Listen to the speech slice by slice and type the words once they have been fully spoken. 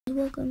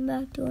welcome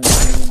back to another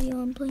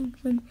video. I'm playing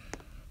some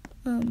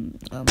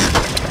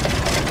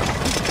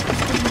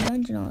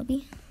dungeon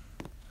obby.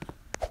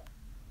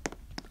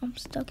 I'm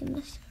stuck in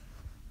this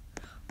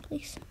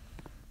place.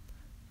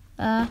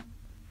 Don't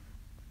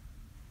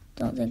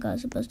think I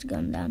was supposed to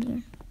come down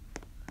here.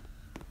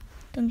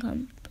 Think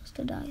I'm supposed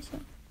to die, so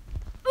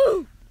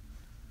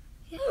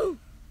yeah.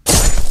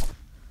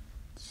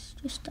 Let's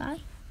just die.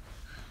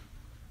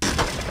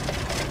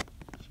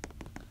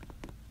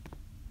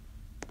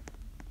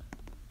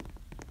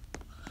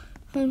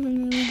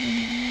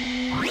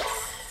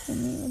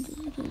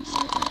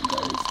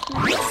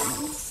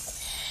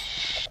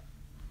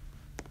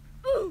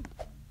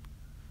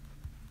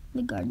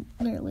 The guard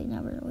literally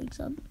never wakes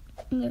up.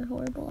 They're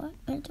horrible at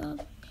their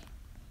job.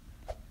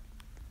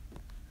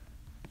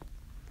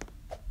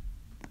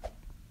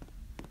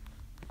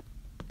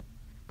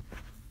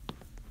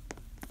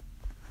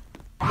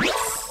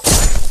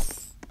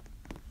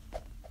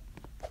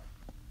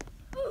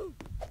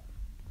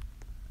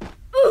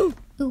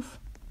 Oof.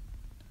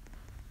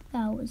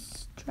 That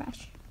was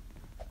trash.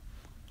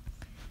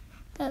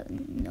 I have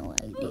no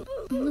idea.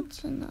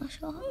 What's in the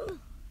shop?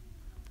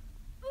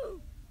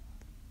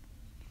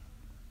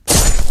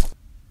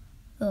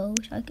 Oh, I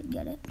wish I could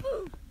get it.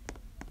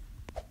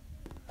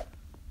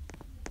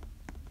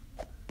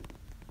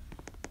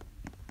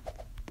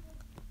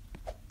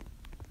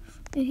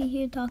 If you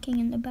hear talking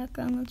in the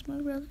background, that's my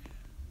brother.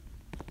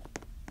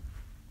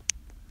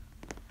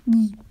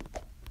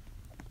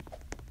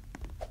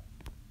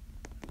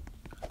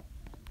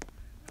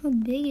 How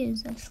big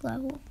is this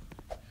level?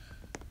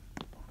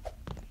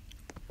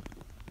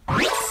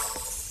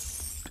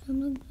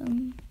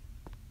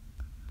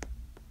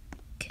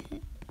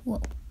 Okay.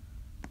 Whoa.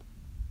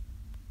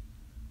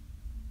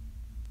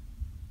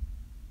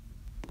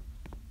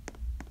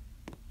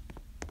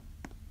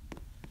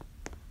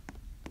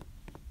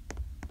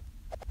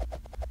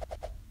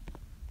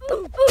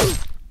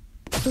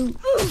 Ooh.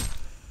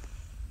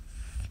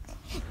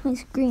 My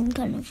screen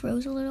kind of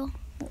froze a little.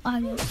 Well, I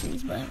didn't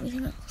freeze, but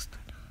everything else.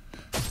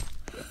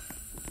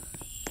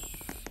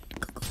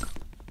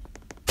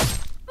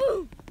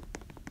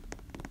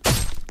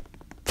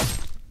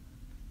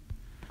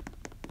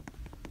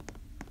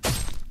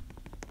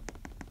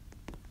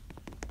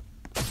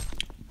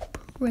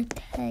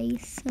 Pretty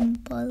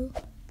simple.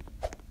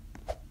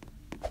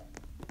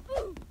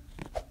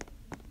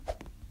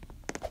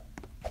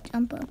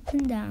 Jump up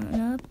and down,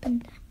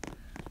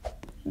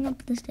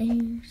 up the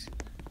stairs.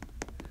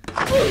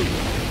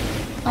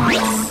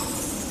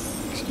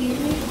 Excuse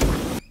me?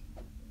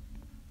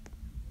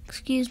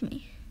 Excuse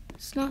me.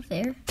 It's not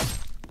fair.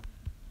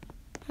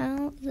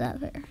 How is that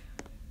fair?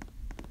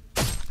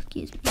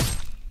 Excuse me.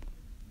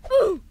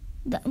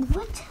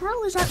 What the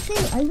hell is that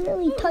fair? I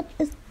really touched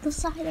the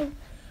side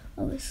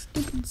of a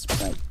stupid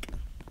spike.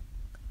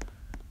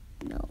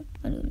 No,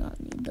 I do not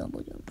need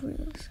double jump for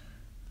this.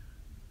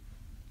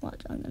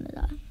 Watch, I'm gonna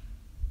die.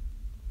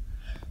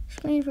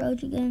 Screen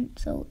froze again,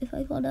 so if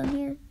I fall down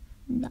here,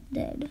 I'm not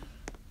dead.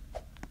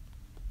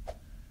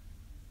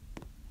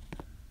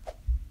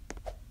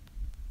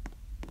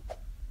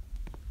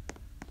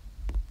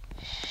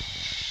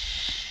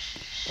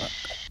 Look,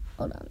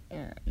 hold on,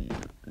 I'm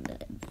not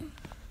dead.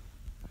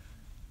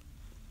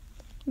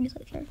 Here's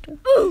that character.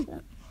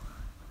 That?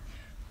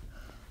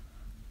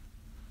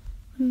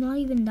 I'm not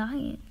even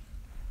dying.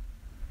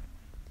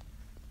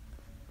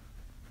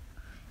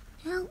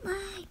 Help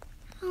me!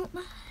 Help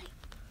me!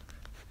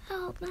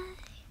 Help me!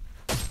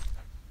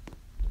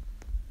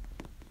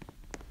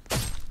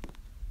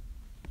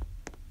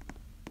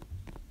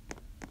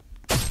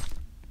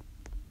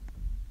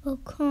 Oh,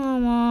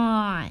 come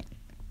on.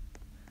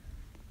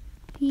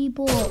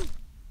 People.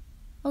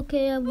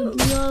 Okay, I would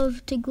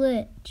love to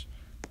glitch.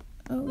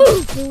 Oh,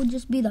 it would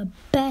just be the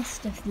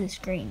best if the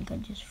screen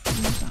could just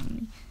freeze on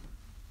me.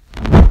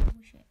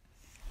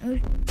 I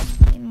wish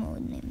a game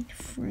mode named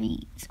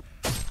Freeze.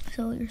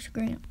 So your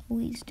screen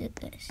always did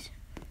this.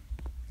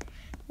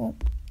 Well,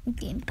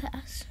 Game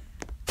Pass.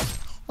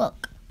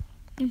 Look,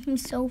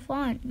 it's so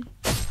fun.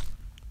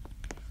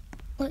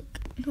 Like,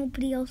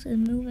 nobody else is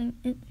moving.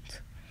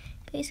 It's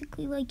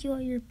basically like you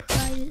are your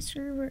private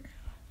server.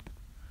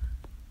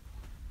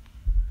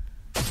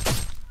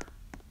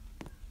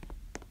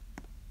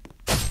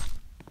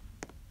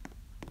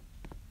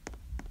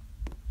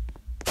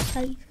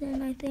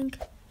 Tyson, I think.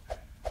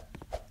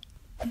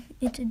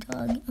 It's a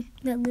dog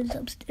that lives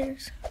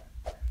upstairs.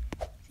 I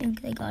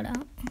think they got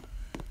out.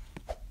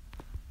 I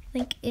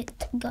think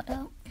it got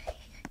out.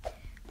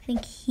 I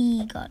think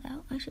he got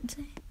out, I should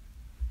say.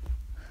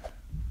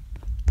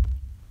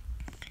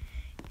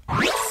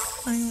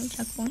 Final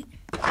checkpoint.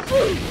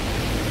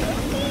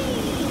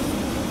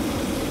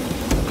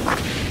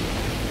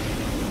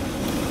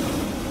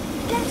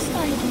 Best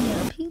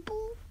idea,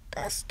 people.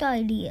 Best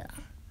idea.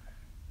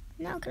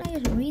 Now can I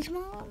just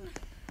respawn?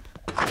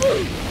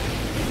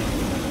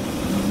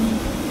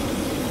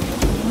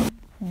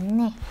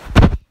 Nah.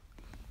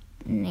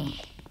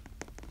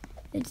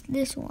 It's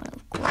this one,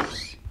 of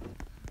course.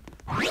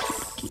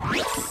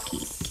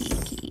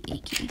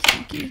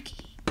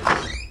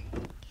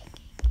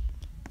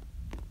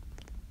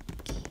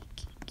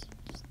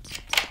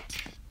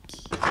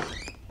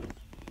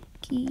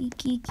 Key,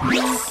 key,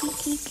 key, key,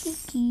 key, key,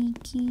 key,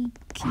 key,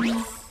 key.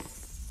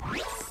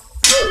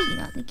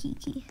 Not the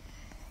key.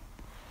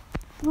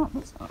 Not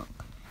the song.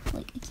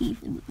 Like a key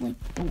for like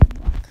a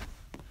block.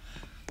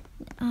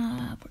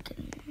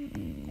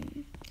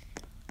 Pretend.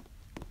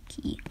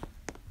 Key.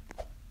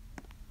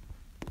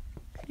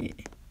 Okay.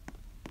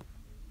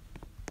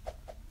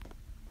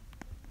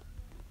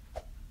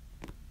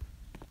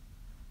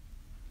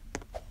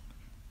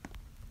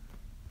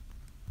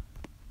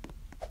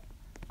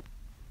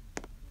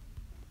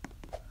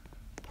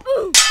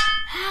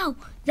 How?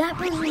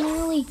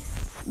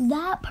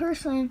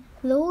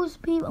 Those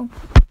people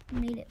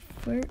made it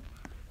for.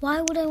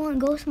 Why would I want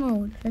ghost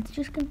mode? It's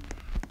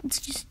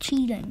just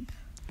cheating.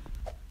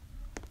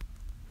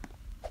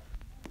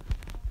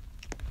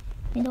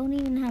 I don't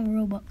even have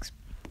Roblox.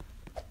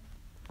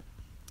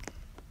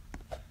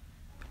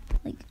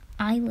 Like,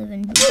 I live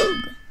in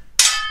Booga.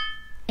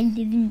 I live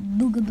in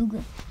Booga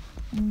Booga.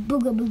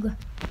 Booga Booga.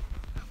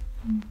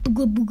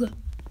 Booga Booga.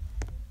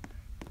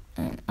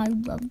 And I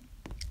love.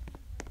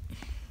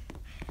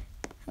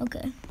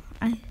 Okay,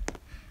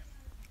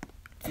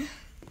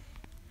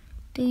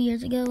 2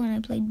 years ago when I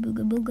played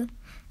Booga Booga,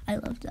 I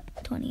loved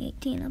that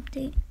 2018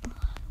 update. Oh,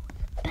 it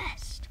was the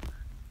best.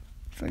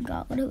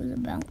 Forgot what it was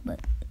about, but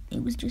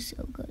it was just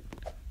so good.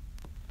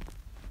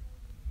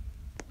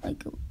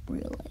 Like a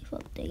real life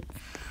update.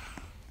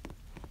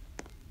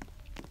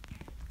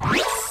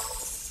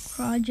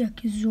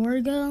 Project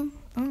Zorgo?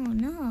 Oh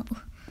no.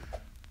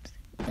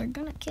 They're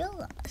gonna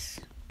kill us.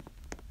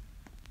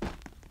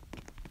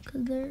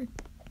 Because they're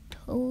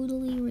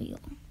totally real.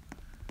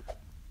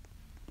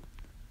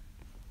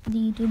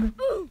 The YouTuber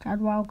Chad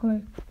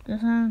Walker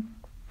just Can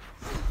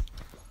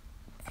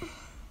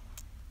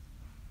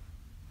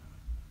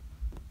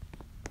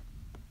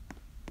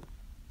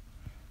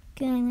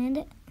I land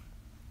it?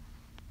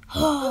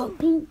 Oh,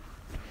 pink.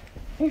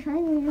 If I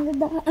landed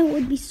that, I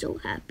would be so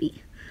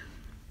happy.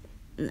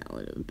 That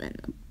would have been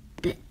a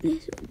bit.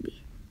 This would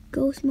be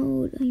ghost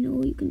mode. I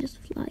know you can just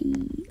fly.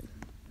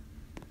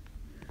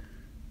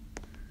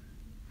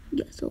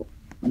 Yeah, so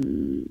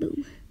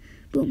boom,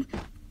 boom.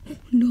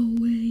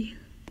 No way.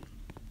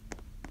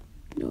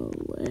 No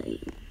way.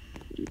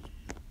 There's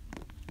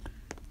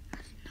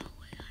no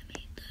way I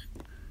made that.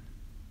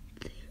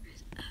 There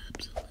is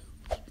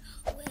absolutely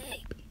no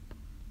way.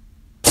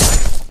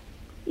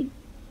 I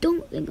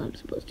don't think I'm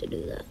supposed to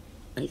do that.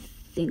 I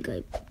think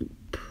I'd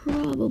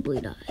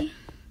probably die.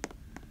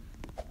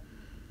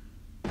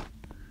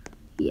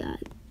 Yeah,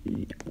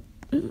 no.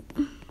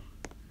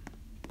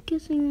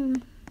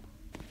 Guessing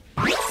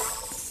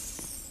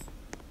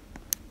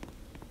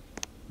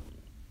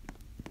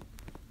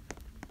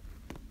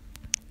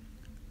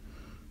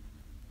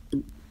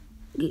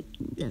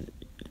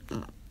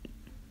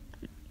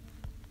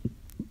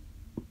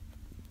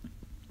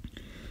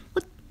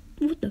What?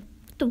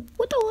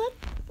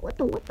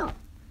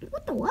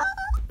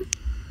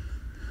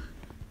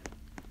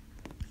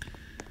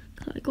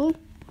 Can I go?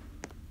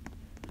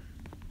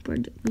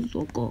 Project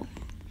Zorgo.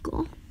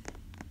 Go.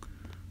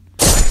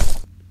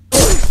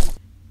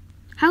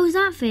 How is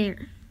that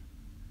fair?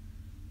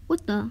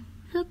 What the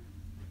heck?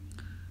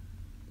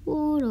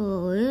 What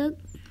the heck?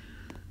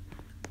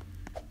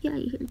 Yeah,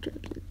 you hear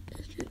traps in the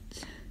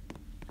distance.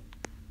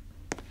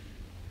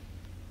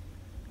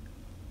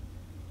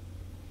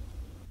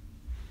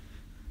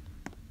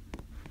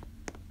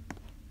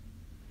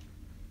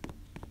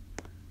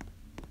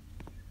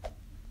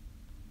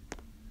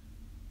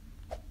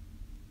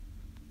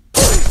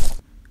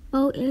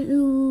 Oh, I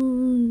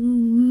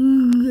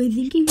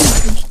think you can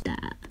push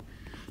that.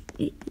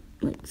 It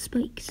like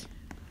spikes.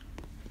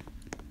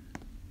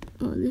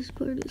 Oh, this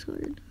part is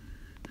hard.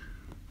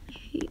 I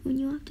hate when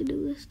you have to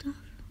do this stuff.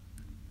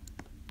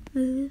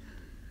 Made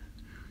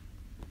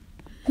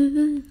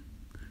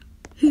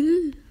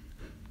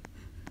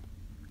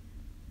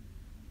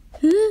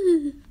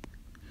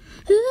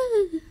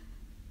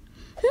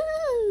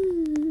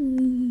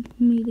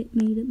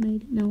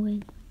it. No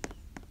way.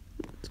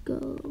 Let's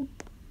go.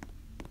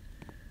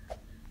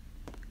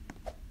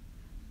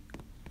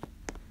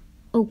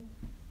 Oh,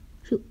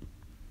 shoot.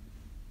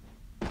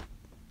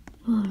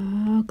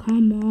 Oh,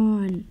 come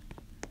on.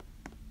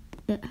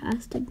 It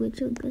has to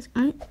glitch like this.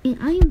 I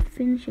am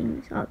finishing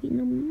this obby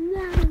no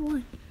matter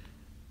what.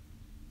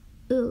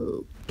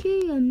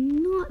 Okay, I'm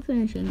not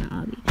finishing the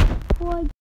obby.